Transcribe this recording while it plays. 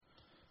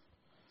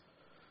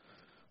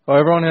Hi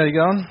everyone, how you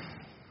going?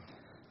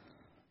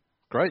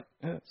 Great.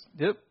 Yeah.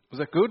 Yep. Was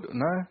that good?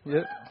 No?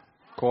 Yep.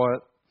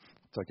 Quiet.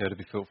 It's okay to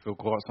be feel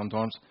quiet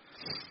sometimes.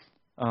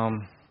 I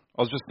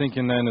was just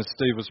thinking then as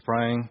Steve was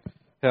praying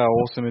how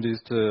awesome it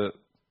is to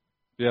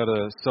be able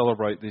to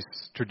celebrate this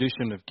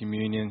tradition of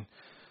communion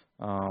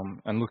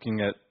and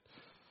looking at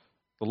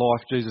the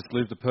life Jesus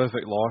lived, the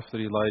perfect life that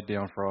he laid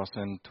down for us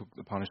and took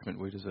the punishment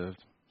we deserved.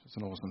 It's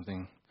an awesome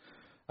thing.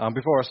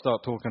 Before I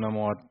start talking, I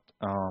might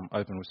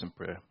open with some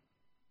prayer.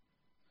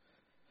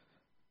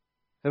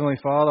 Heavenly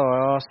Father,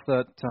 I ask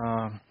that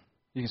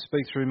you can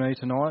speak through me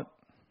tonight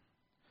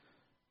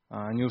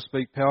and you'll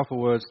speak powerful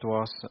words to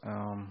us.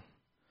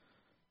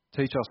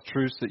 Teach us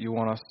truths that you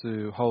want us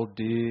to hold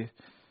dear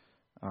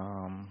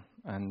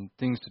and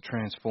things to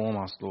transform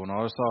us, Lord. And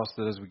I just ask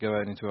that as we go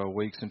out into our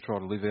weeks and try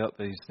to live out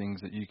these things,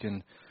 that you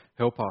can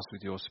help us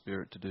with your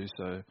Spirit to do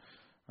so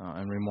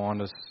and remind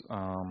us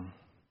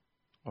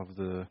of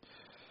the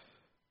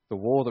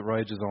war that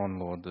rages on,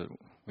 Lord, that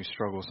we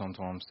struggle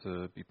sometimes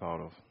to be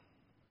part of.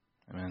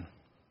 Amen.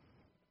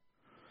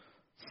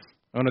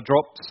 I'm going to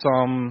drop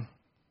some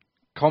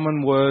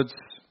common words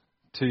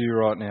to you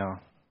right now.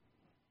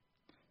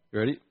 You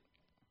ready?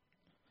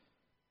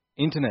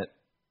 Internet,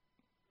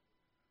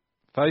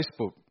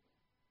 Facebook,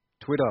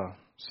 Twitter,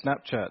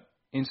 Snapchat,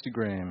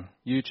 Instagram,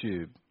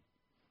 YouTube,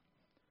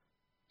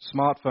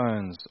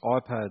 smartphones,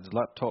 iPads,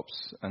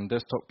 laptops, and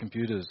desktop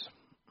computers.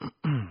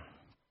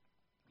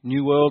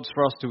 New worlds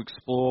for us to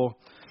explore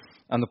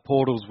and the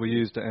portals we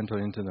use to enter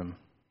into them.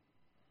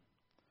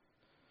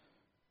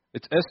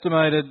 It's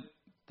estimated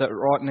that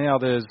right now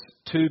there's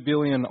 2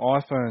 billion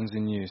iPhones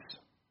in use.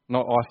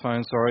 Not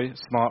iPhones, sorry,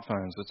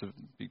 smartphones. That's a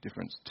big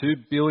difference. 2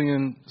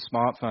 billion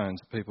smartphones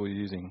people are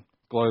using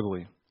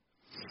globally.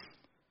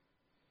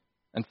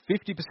 And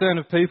 50%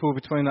 of people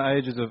between the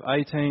ages of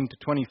 18 to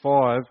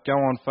 25 go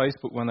on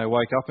Facebook when they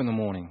wake up in the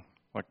morning.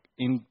 Like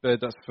in bed,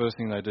 that's the first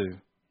thing they do.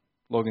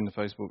 Log into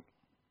Facebook.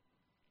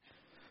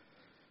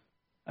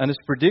 And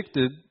it's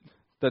predicted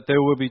that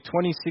there will be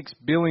 26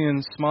 billion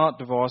smart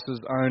devices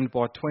owned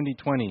by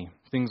 2020.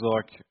 Things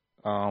like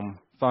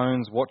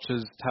phones,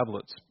 watches,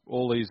 tablets,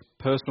 all these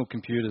personal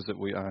computers that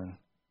we own.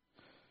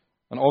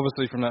 And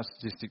obviously from that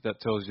statistic,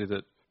 that tells you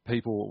that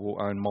people will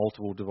own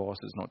multiple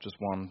devices, not just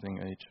one thing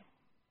each.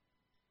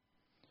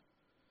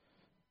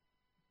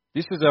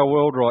 This is our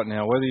world right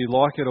now. Whether you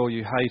like it or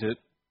you hate it,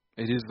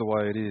 it is the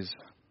way it is.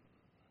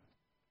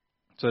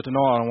 So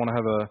tonight I want to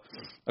have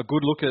a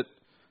good look at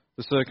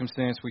the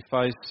circumstance we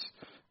face,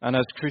 and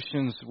as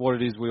Christians, what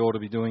it is we ought to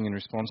be doing in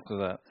response to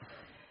that.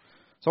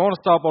 So I want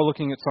to start by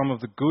looking at some of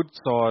the good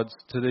sides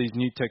to these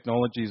new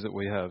technologies that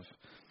we have.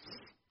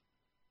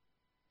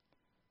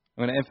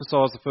 I'm going to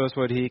emphasise the first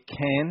word here,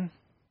 can.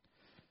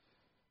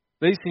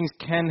 These things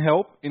can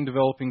help in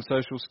developing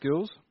social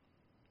skills.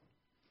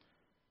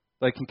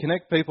 They can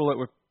connect people that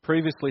were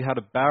previously had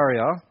a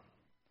barrier,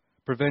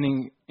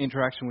 preventing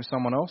interaction with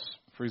someone else,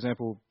 for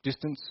example,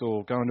 distance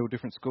or going to a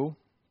different school.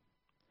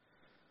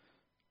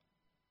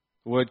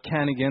 The word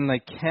can again, they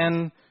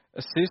can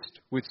assist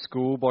with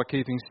school by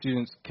keeping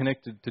students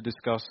connected to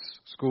discuss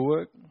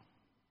schoolwork.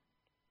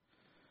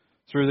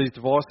 Through these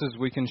devices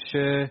we can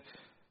share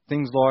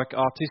things like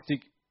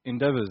artistic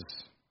endeavours.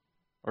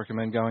 I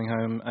recommend going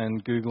home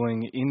and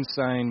Googling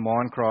insane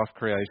Minecraft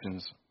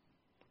creations.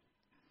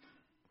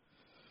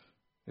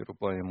 It'll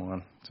blow your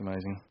mind, it's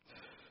amazing.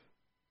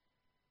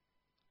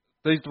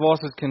 These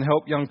devices can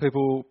help young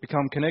people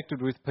become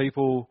connected with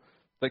people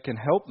that can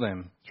help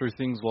them through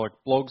things like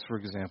blogs, for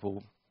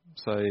example.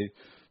 Say,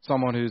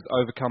 someone who's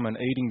overcome an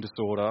eating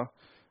disorder,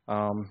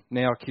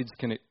 now kids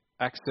can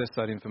access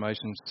that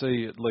information,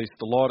 see at least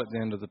the light at the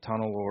end of the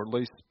tunnel, or at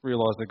least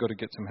realise they've got to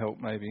get some help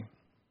maybe.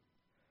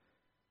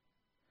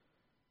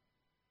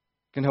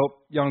 Can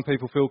help young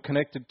people feel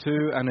connected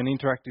to and an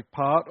interactive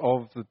part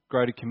of the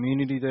greater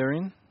community they're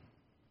in.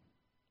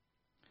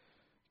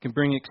 Can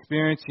bring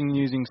experience in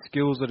using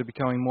skills that are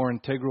becoming more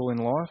integral in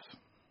life.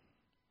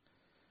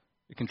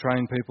 It can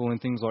train people in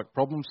things like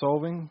problem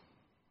solving.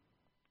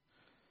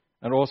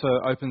 And also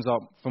opens up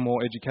for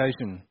more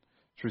education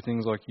through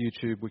things like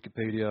YouTube,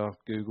 Wikipedia,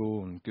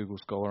 Google and Google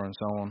Scholar and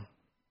so on.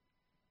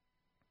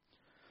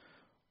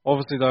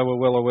 Obviously, though, we're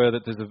well aware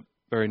that there's a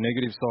very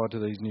negative side to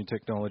these new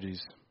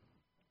technologies.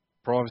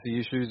 Privacy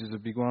issues is a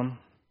big one.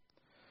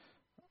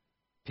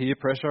 Peer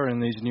pressure in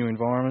these new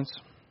environments.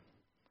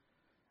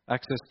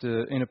 Access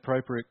to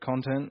inappropriate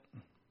content.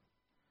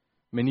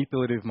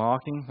 Manipulative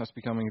marking, that's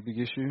becoming a big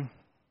issue.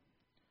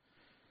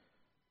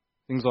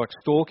 Things like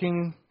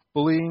stalking,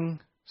 bullying,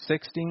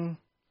 sexting,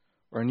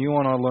 or a new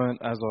one I learned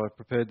as I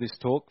prepared this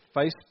talk,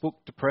 Facebook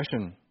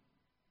depression.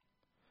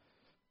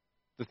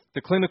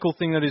 The clinical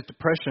thing that is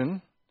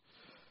depression,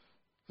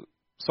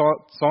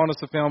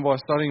 scientists have found by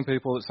studying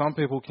people that some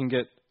people can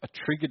get a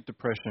triggered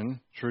depression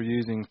through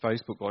using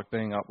Facebook, like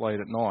being up late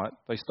at night.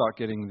 They start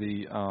getting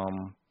the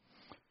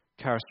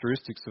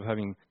characteristics of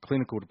having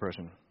clinical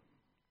depression.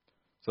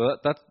 So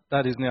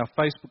that is now,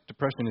 Facebook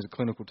depression is a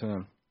clinical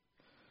term.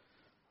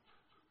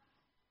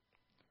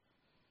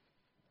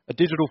 A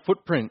digital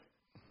footprint.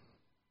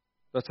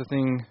 That's the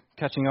thing,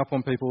 catching up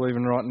on people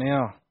even right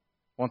now.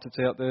 Once it's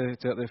out there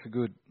for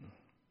good.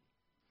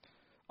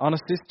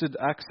 Unassisted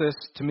access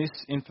to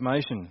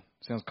misinformation.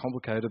 Sounds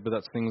complicated, but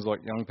that's things like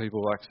young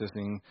people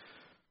accessing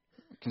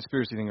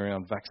conspiracy thing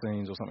around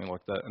vaccines or something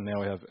like that, and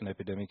now we have an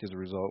epidemic as a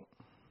result.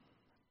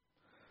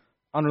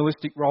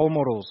 Unrealistic role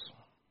models.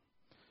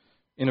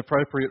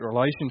 Inappropriate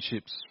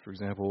relationships, for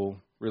example,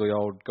 really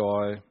old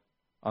guy,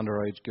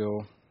 underage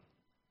girl.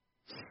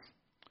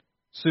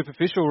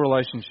 Superficial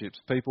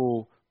relationships,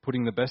 people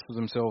putting the best of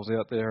themselves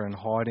out there and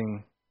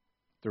hiding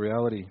the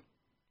reality.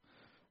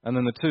 And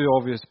then the two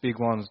obvious big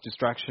ones,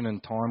 distraction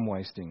and time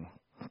wasting.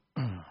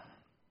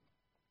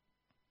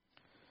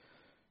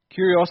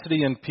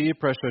 Curiosity and peer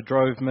pressure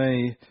drove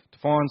me to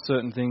find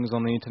certain things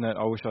on the internet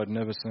I wish I'd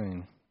never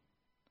seen.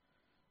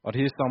 I'd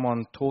hear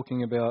someone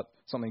talking about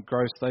something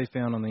gross they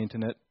found on the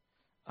internet,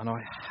 and I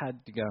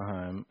had to go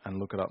home and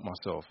look it up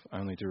myself,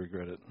 only to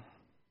regret it.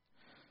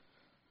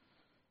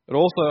 It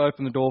also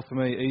opened the door for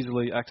me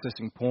easily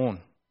accessing porn,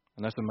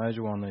 and that's a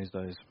major one these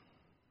days.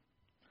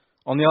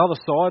 On the other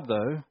side,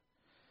 though,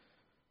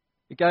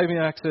 it gave me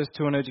access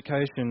to an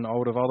education I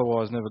would have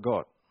otherwise never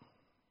got.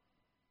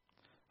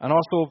 And I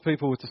saw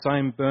people with the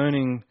same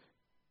burning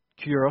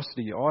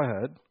curiosity I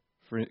had,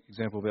 for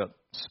example, about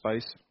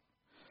space.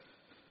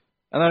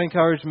 And that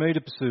encouraged me to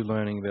pursue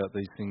learning about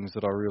these things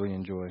that I really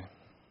enjoy.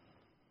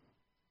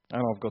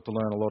 And I've got to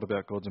learn a lot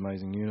about God's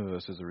amazing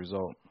universe as a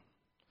result.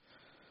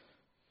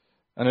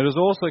 And it has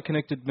also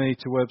connected me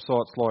to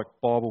websites like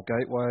Bible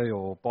Gateway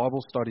or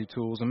Bible study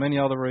tools and many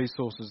other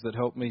resources that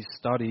help me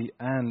study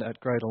and at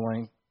greater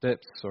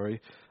depth,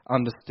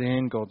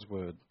 understand God's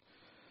Word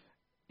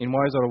in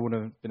ways that I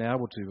wouldn't have been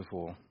able to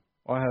before.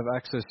 I have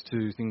access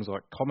to things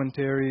like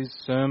commentaries,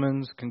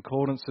 sermons,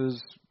 concordances,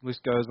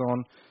 list goes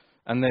on,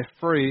 and they're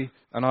free,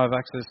 and I have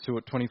access to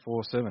it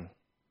 24/7,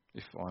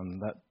 if I'm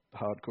that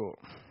hardcore.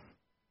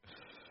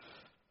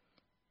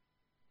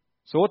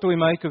 So what do we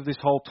make of this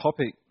whole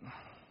topic?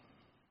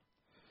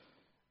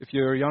 If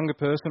you're a younger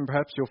person,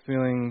 perhaps you're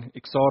feeling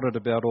excited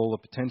about all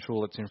the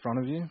potential that's in front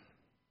of you.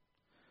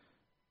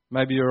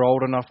 Maybe you're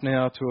old enough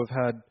now to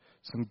have had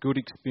some good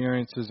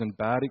experiences and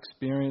bad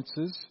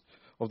experiences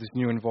of this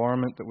new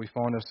environment that we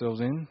find ourselves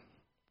in.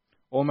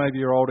 Or maybe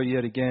you're older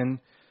yet again,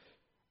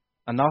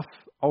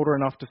 older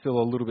enough to feel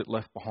a little bit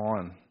left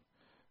behind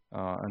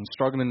and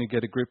struggling to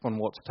get a grip on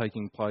what's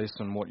taking place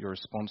and what your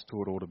response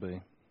to it ought to be.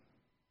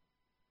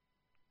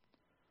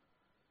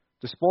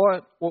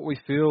 Despite what we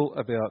feel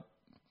about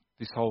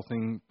this whole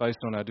thing based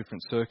on our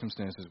different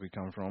circumstances we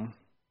come from,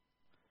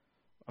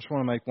 I just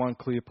want to make one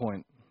clear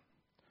point.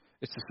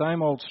 It's the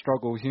same old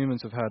struggle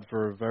humans have had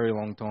for a very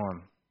long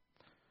time.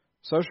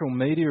 Social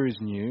media is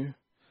new,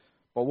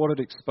 but what it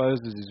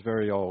exposes is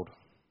very old.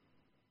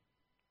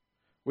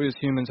 We as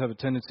humans have a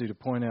tendency to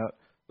point out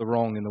the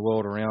wrong in the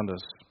world around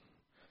us.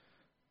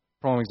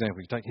 Prime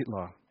example, you take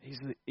Hitler. He's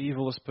the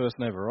evilest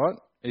person ever, right?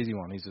 Easy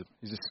one. He's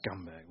a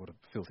scumbag. What a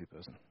filthy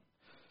person.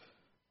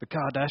 The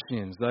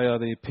Kardashians, they are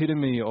the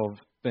epitome of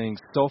being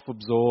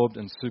self-absorbed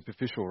and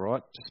superficial,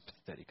 right? Just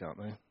pathetic, aren't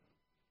they?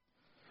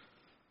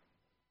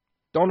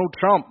 Donald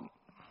Trump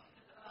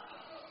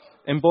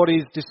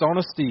embodies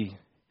dishonesty,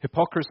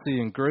 hypocrisy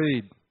and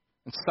greed,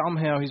 and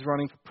somehow he's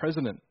running for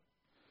president.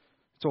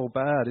 It's all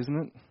bad,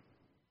 isn't it?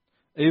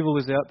 Evil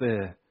is out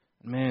there,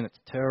 and man, it's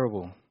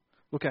terrible.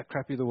 Look how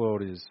crappy the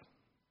world is,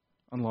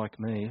 unlike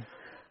me.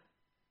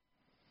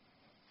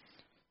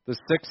 There's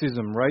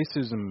sexism,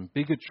 racism,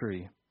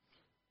 bigotry,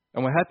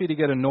 and we're happy to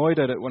get annoyed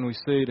at it when we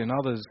see it in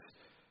others,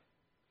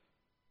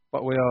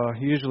 but we are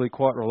usually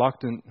quite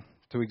reluctant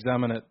to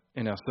examine it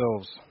in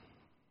ourselves.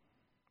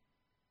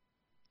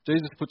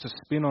 Jesus puts a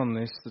spin on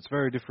this that's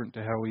very different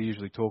to how we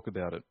usually talk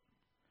about it.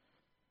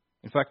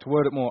 In fact, to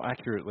word it more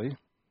accurately,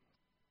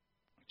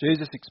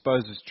 Jesus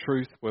exposes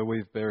truth where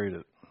we've buried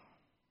it.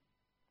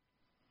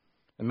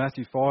 In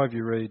Matthew 5,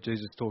 you read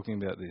Jesus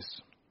talking about this.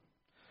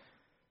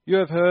 You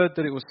have heard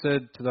that it was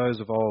said to those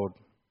of old,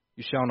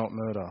 you shall not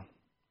murder,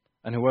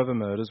 and whoever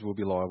murders will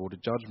be liable to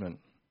judgment.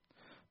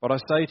 But I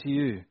say to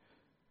you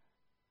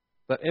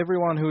that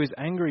everyone who is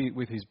angry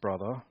with his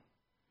brother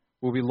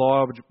will be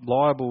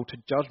liable to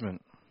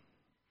judgment.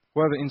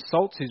 Whoever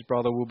insults his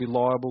brother will be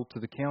liable to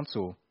the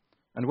council,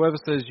 and whoever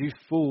says, you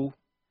fool,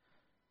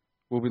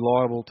 will be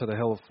liable to the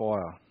hell of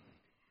fire.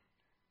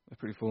 They're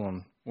pretty full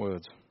on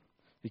words.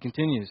 He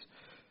continues,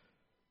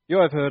 You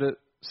have heard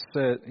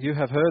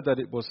that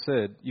it was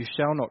said, you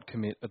shall not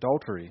commit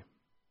adultery.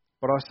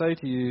 But I say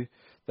to you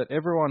that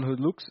everyone who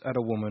looks at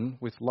a woman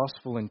with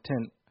lustful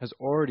intent has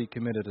already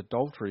committed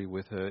adultery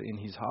with her in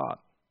his heart.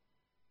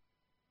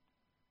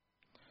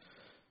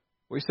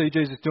 What we see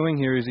Jesus doing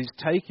here is he's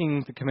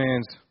taking the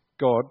commands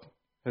God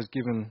has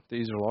given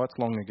the Israelites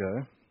long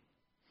ago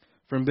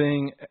from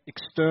being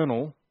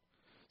external,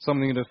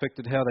 something that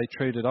affected how they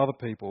treated other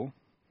people,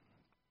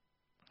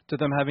 to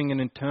them having an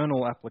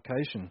internal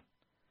application.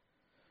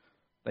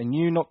 They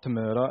knew not to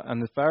murder,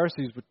 and the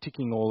Pharisees were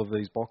ticking all of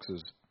these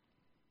boxes,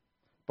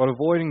 but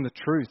avoiding the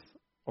truth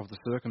of the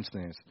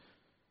circumstance.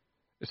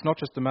 It's not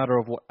just a matter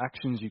of what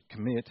actions you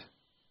commit,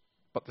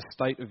 but the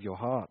state of your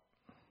heart.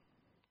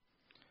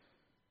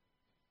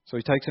 So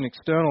he takes an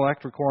external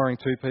act requiring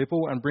two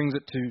people and brings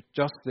it to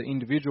just the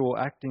individual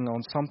acting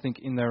on something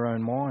in their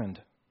own mind,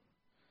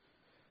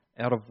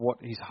 out of what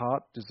his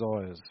heart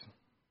desires.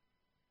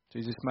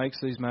 Jesus makes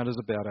these matters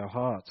about our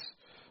hearts,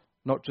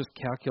 not just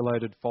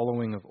calculated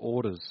following of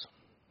orders.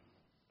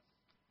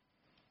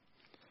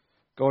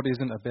 God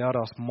isn't about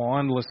us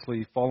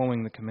mindlessly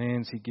following the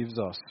commands he gives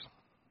us.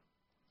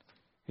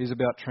 He's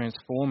about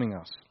transforming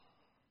us,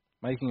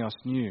 making us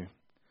new,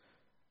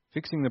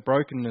 fixing the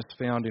brokenness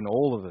found in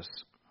all of us.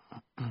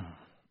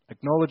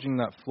 Acknowledging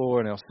that flaw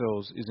in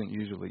ourselves isn't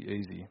usually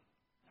easy.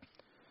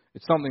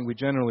 It's something we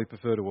generally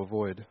prefer to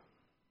avoid.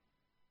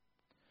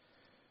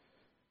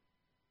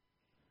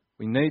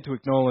 We need to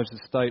acknowledge the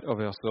state of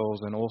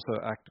ourselves and also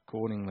act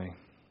accordingly.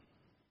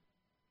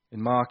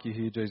 In Mark, you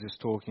hear Jesus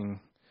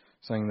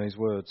saying these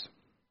words.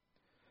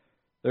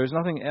 There is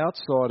nothing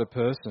outside a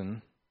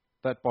person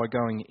that by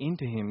going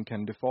into him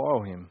can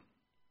defile him.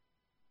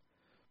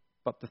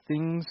 But the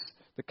things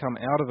that come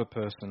out of a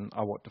person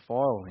are what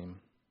defile him.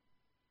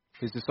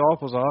 His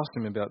disciples asked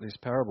him about this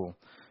parable,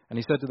 and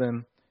he said to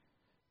them,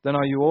 Then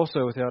are you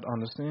also without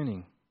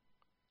understanding?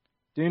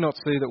 Do you not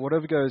see that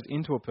whatever goes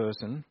into a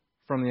person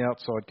from the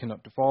outside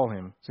cannot defile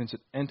him, since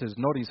it enters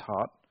not his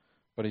heart,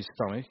 but his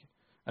stomach,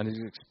 and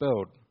is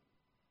expelled?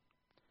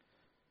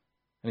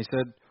 And he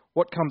said,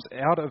 What comes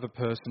out of a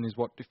person is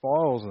what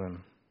defiles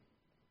them.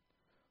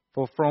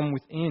 For from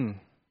within,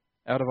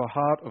 out of a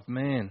heart of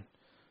man,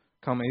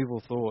 come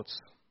evil thoughts,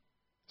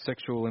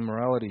 sexual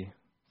immorality,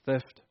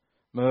 theft,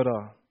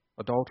 murder,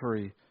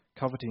 adultery,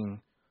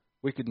 coveting,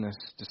 wickedness,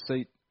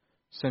 deceit,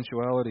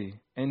 sensuality,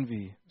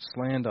 envy,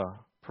 slander,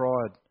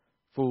 pride,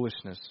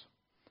 foolishness.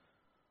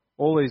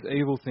 All these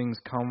evil things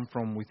come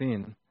from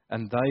within,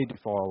 and they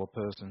defile a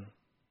person.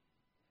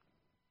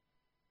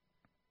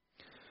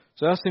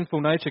 So our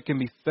sinful nature can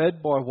be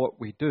fed by what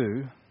we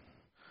do,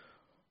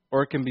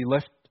 or it can be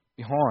left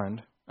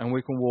behind, and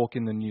we can walk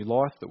in the new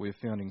life that we have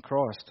found in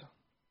Christ.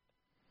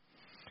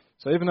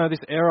 So even though this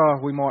error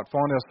we might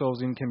find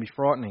ourselves in can be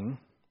frightening,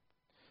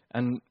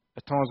 and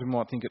at times we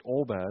might think it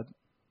all bad,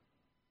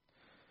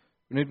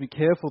 we need to be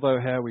careful, though,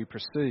 how we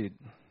proceed.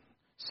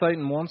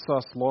 Satan wants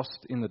us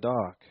lost in the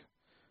dark.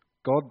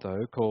 God,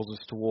 though, calls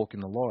us to walk in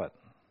the light.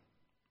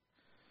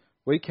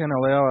 We can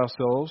allow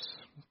ourselves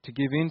to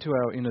give in to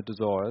our inner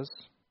desires,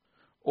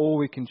 or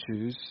we can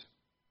choose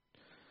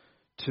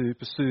to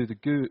pursue the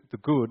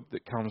good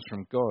that comes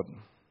from God.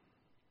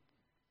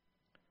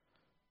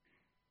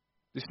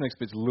 This next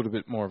bit's a little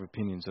bit more of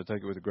opinion, so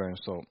take it with a grain of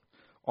salt.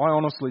 I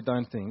honestly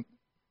don't think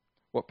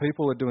what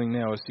people are doing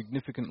now is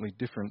significantly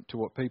different to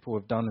what people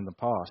have done in the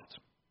past.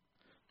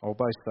 I'll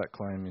base that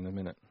claim in a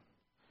minute.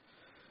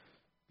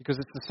 Because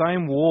it's the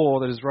same war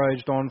that has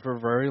raged on for a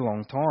very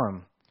long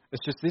time.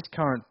 It's just this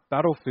current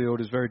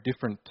battlefield is very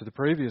different to the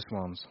previous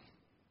ones.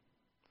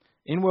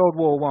 In World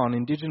War I,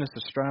 Indigenous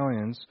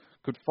Australians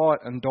could fight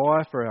and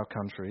die for our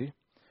country,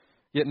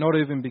 yet not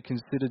even be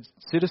considered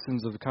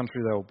citizens of the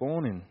country they were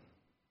born in.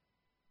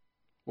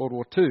 World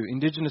War II,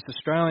 Indigenous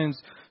Australians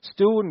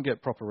still wouldn't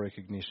get proper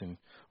recognition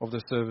of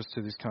their service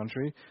to this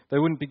country. They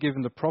wouldn't be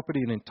given the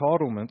property and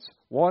entitlements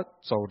white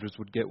soldiers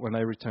would get when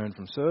they returned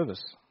from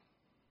service.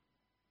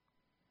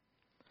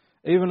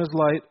 Even as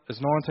late as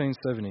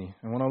 1970,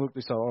 and when I looked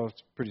this up, I was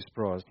pretty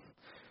surprised.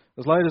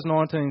 As late as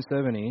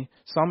 1970,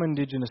 some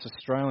Indigenous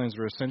Australians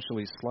were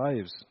essentially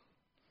slaves.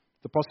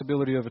 The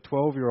possibility of a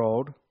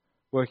 12-year-old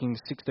working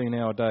a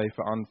 16-hour day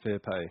for unfair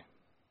pay.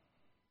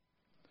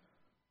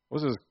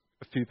 Was there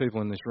a few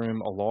people in this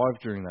room alive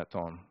during that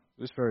time?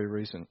 It was very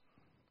recent.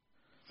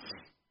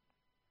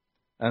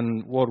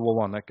 And World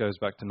War I, that goes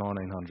back to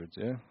 1900s,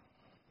 yeah?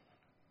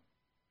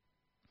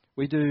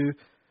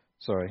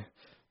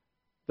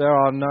 There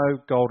are no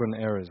golden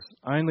errors,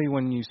 only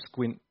when you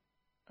squint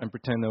and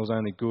pretend there was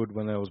only good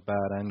when there was bad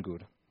and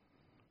good.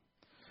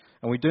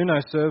 And we do no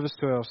service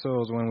to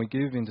ourselves when we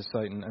give in to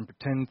Satan and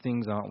pretend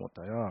things aren't what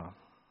they are.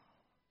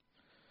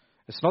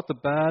 It's not the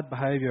bad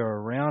behaviour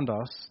around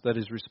us that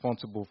is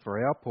responsible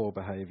for our poor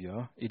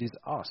behaviour, it is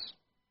us.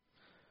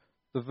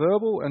 The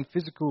verbal and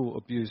physical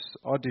abuse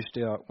I dished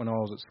out when I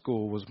was at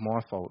school was my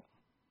fault.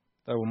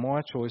 They were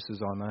my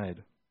choices I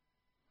made.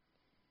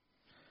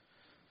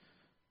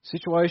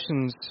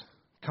 Situations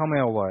come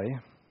our way,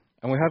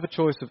 and we have a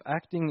choice of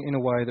acting in a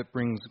way that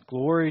brings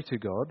glory to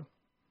God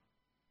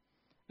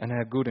and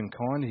how good and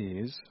kind He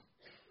is,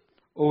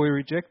 or we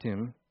reject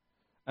Him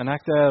and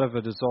act out of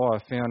a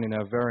desire found in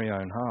our very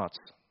own hearts.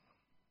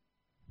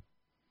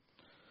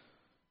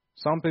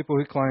 Some people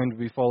who claim to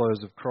be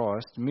followers of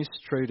Christ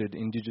mistreated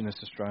Indigenous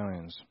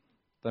Australians.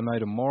 They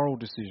made a moral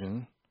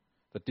decision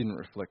that didn't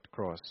reflect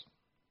Christ.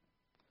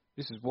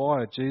 This is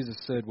why Jesus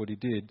said what He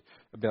did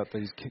about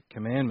these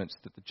commandments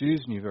that the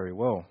Jews knew very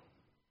well.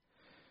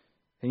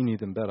 He knew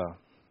them better.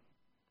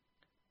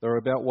 They're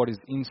about what is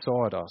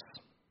inside us.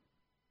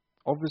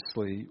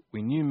 Obviously,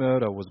 we knew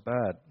murder was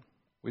bad.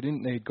 We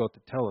didn't need God to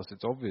tell us,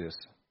 it's obvious.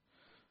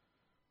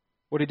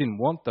 What He didn't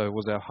want, though,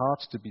 was our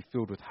hearts to be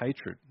filled with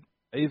hatred,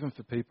 even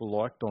for people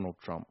like Donald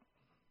Trump.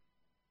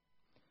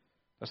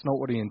 That's not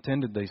what he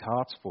intended these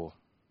hearts for.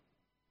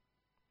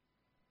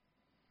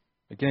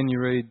 Again, you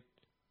read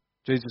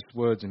Jesus'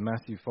 words in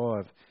Matthew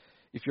 5.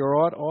 If your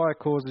right eye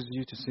causes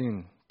you to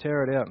sin,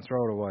 tear it out and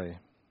throw it away.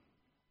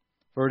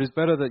 For it is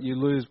better that you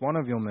lose one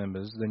of your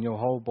members than your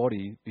whole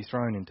body be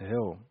thrown into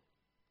hell.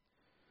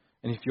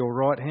 And if your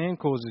right hand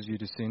causes you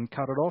to sin,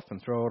 cut it off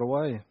and throw it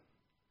away.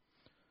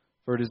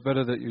 For it is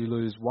better that you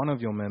lose one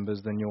of your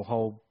members than your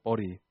whole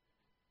body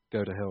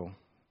go to hell.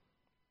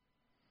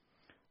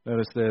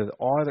 Notice there, the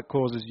eye that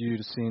causes you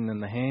to sin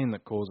and the hand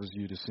that causes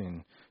you to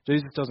sin.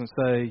 Jesus doesn't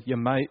say, your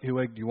mate who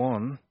egged you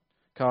on,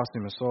 cast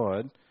him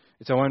aside.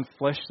 It's our own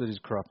flesh that is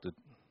corrupted.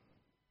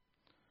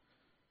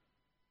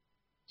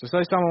 So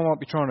say someone might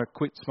be trying to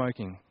quit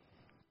smoking.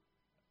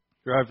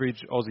 Your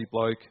average Aussie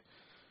bloke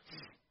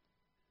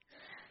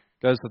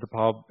goes to the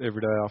pub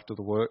every day after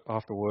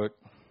work.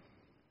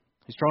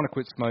 He's trying to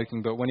quit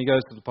smoking, but when he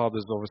goes to the pub,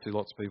 there's obviously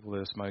lots of people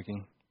there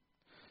smoking.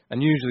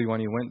 And usually when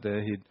he went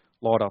there, he'd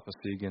light up a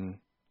cig and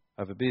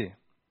have a beer.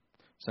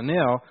 So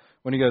now,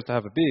 when he goes to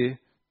have a beer,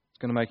 it's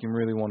going to make him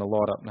really want to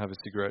light up and have a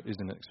cigarette,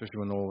 isn't it? Especially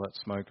when all that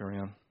smoke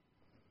around.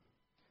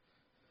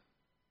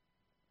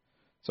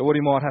 So what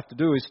he might have to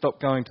do is stop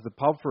going to the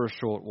pub for a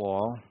short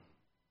while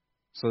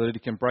so that he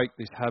can break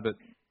this habit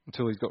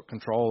until he's got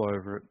control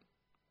over it.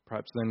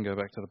 Perhaps then go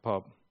back to the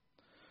pub.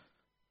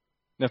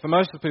 Now, for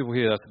most of the people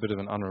here, that's a bit of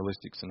an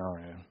unrealistic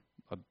scenario.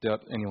 I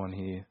doubt anyone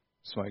here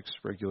smokes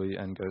regularly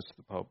and goes to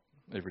the pub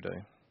every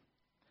day.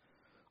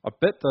 I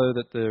bet, though,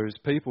 that there is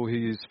people who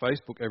use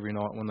Facebook every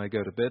night when they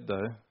go to bed,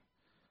 though.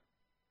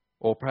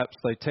 Or perhaps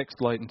they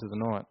text late into the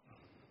night.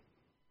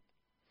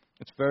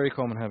 It's a very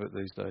common habit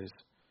these days.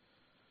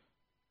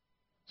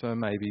 So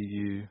maybe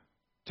you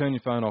turn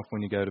your phone off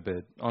when you go to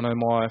bed. I know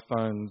my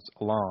phone's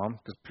alarm,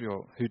 because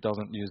who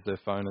doesn't use their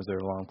phone as their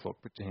alarm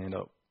clock? Put your hand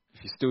up.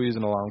 If you still use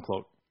an alarm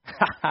clock.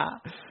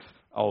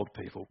 Old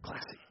people,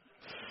 classic.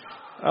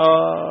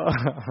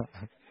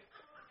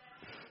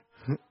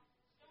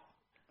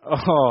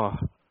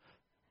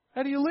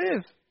 How do you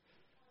live?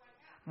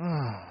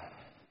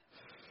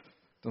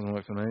 Doesn't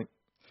work for me.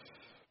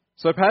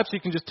 So perhaps you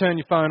can just turn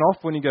your phone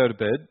off when you go to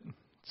bed,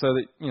 so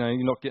that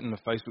you're not getting the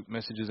Facebook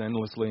messages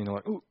endlessly, and you're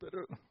like, oh,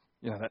 better,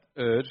 that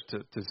urge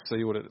to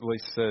see what it at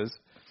least says.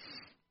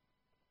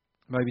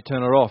 Maybe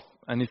turn it off,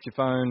 and if your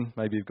phone,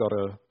 maybe you've got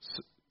a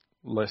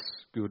less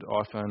good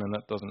iPhone, and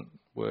that doesn't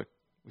work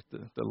with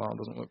the alarm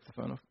doesn't work with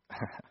the phone off.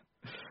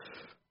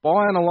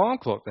 Buy an alarm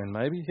clock then,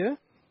 maybe, yeah?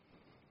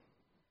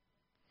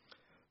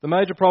 The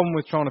major problem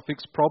with trying to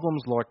fix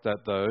problems like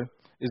that, though,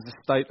 is the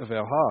state of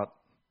our heart.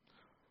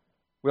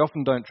 We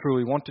often don't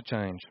truly want to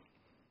change.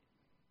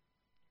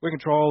 We can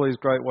try all these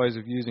great ways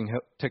of using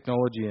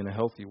technology in a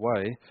healthy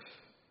way,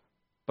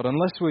 but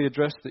unless we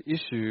address the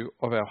issue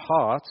of our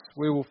hearts,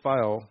 we will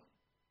fail,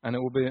 and it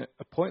will be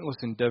a pointless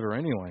endeavour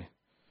anyway.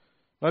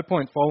 No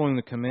point following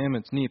the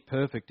commandments near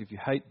perfect if you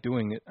hate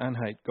doing it and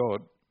hate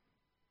God.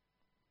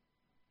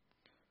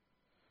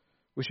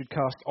 We should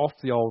cast off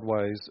the old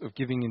ways of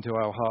giving into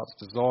our heart's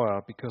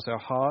desire, because our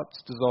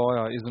heart's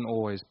desire isn't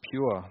always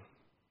pure.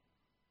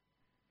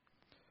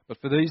 But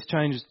for these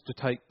changes to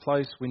take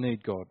place, we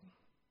need God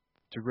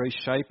to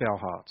reshape our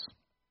hearts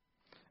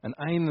and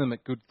aim them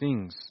at good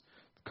things,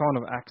 the kind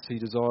of acts He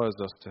desires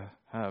us to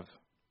have.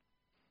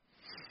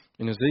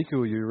 In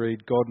Ezekiel, you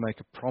read God make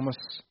a promise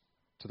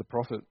to the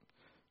prophet.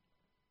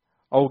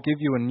 I will give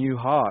you a new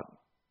heart,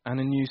 and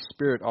a new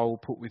spirit I will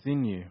put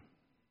within you.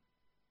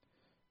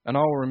 And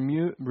I will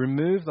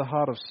remove the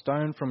heart of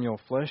stone from your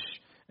flesh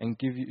and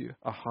give you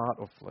a heart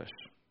of flesh.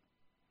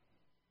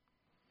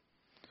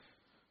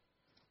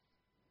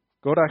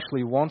 God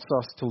actually wants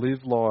us to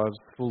live lives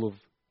full of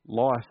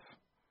life,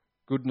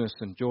 goodness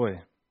and joy.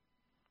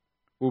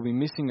 We'll be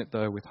missing it,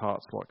 though, with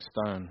hearts like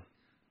stone.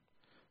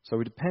 So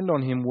we depend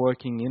on Him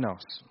working in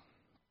us,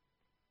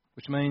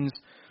 which means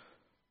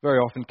very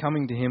often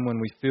coming to Him when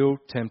we feel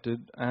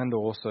tempted, and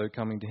also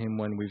coming to Him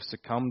when we've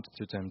succumbed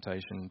to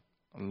temptation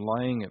and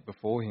laying it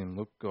before Him.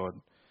 Look, God,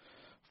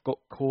 I've got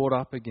caught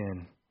up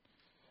again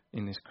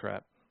in this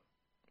crap.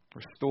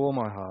 Restore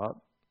my heart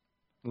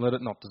and let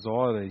it not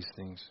desire these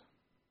things.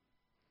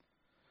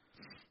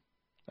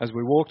 As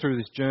we walk through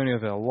this journey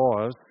of our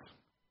lives,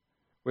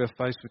 we are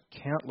faced with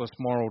countless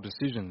moral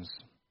decisions,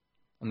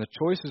 and the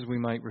choices we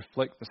make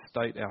reflect the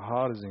state our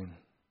heart is in.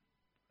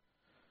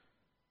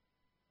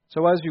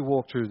 So as you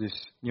walk through this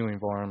new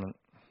environment,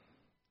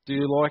 do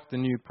you like the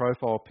new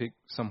profile pic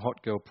some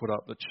hot girl put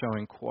up that's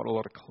showing quite a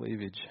lot of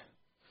cleavage,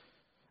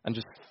 and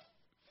just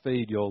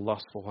feed your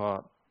lustful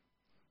heart,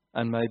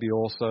 and maybe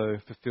also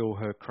fulfill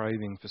her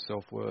craving for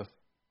self-worth?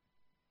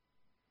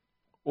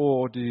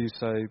 Or do you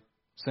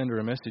send her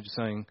a message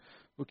saying,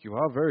 look, you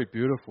are very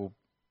beautiful,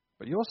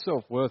 but your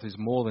self-worth is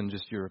more than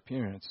just your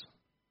appearance.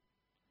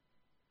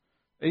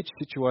 Each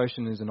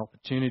situation is an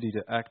opportunity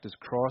to act as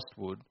Christ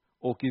would,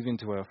 or give in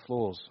to our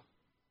flaws.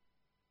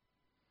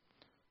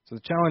 So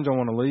the challenge I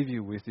want to leave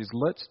you with is,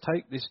 let's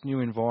take this new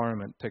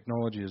environment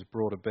technology has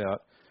brought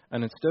about,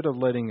 and instead of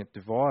letting it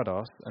divide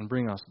us and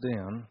bring us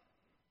down,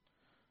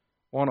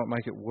 why not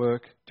make it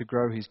work to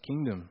grow His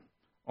kingdom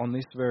on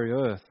this very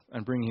earth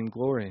and bring him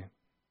glory.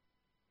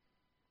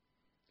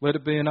 Let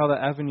it be another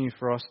avenue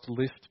for us to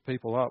lift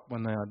people up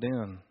when they are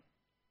down.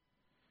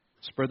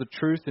 Spread the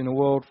truth in a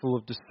world full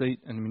of deceit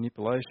and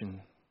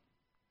manipulation.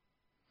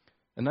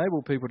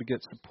 Enable people to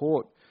get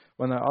support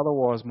when they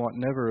otherwise might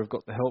never have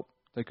got the help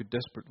they could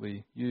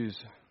desperately use.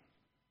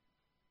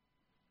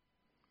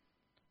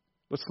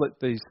 Let's let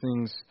these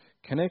things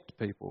connect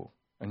people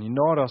and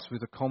unite us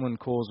with a common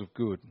cause of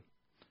good,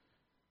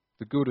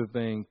 the good of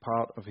being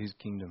part of his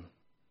kingdom.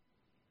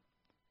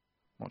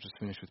 I might just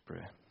finish with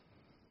prayer.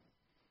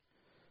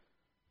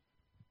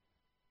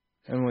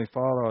 Heavenly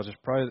Father, I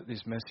just pray that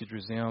this message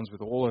resounds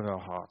with all of our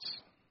hearts,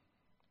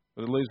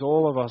 that it leaves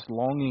all of us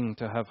longing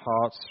to have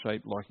hearts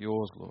shaped like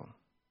yours, Lord.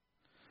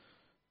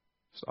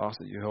 Just ask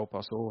that you help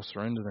us all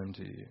surrender them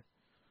to you.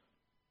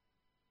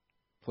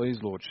 Please,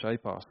 Lord,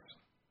 shape us.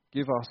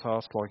 Give us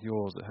hearts like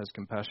yours that has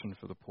compassion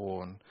for the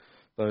poor and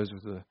those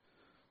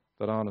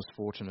that aren't as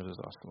fortunate as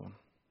us, Lord.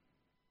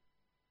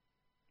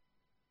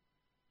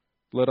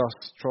 Let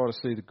us try to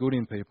see the good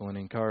in people and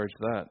encourage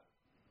that,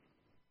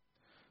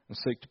 and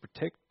seek to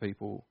protect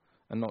people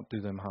and not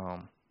do them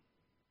harm.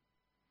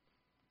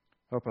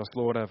 Help us,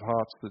 Lord, have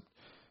hearts that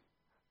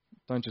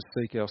don't just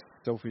seek our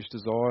selfish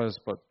desires,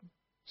 but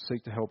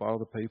seek to help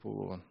other people,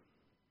 Lord.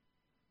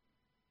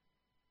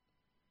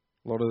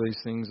 A lot of these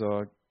things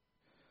are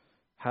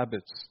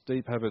habits,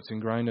 deep habits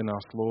ingrained in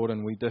us, Lord,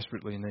 and we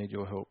desperately need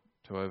your help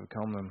to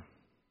overcome them.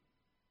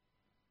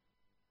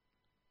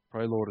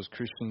 Pray, Lord, as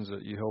Christians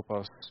that you help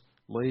us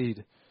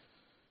lead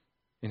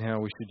in how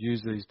we should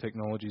use these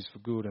technologies for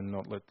good and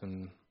not let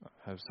them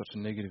have such a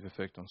negative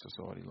effect on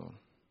society, Lord.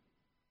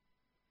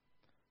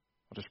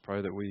 I just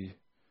pray that we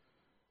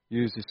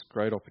use this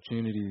great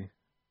opportunity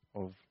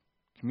of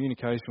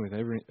communication with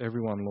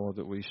everyone, Lord,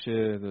 that we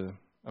share the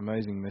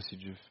amazing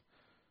message of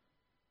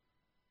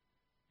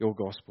your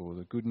gospel,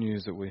 the good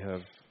news that we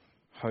have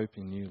hope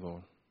in you,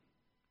 Lord.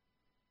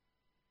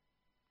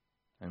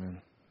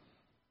 Amen.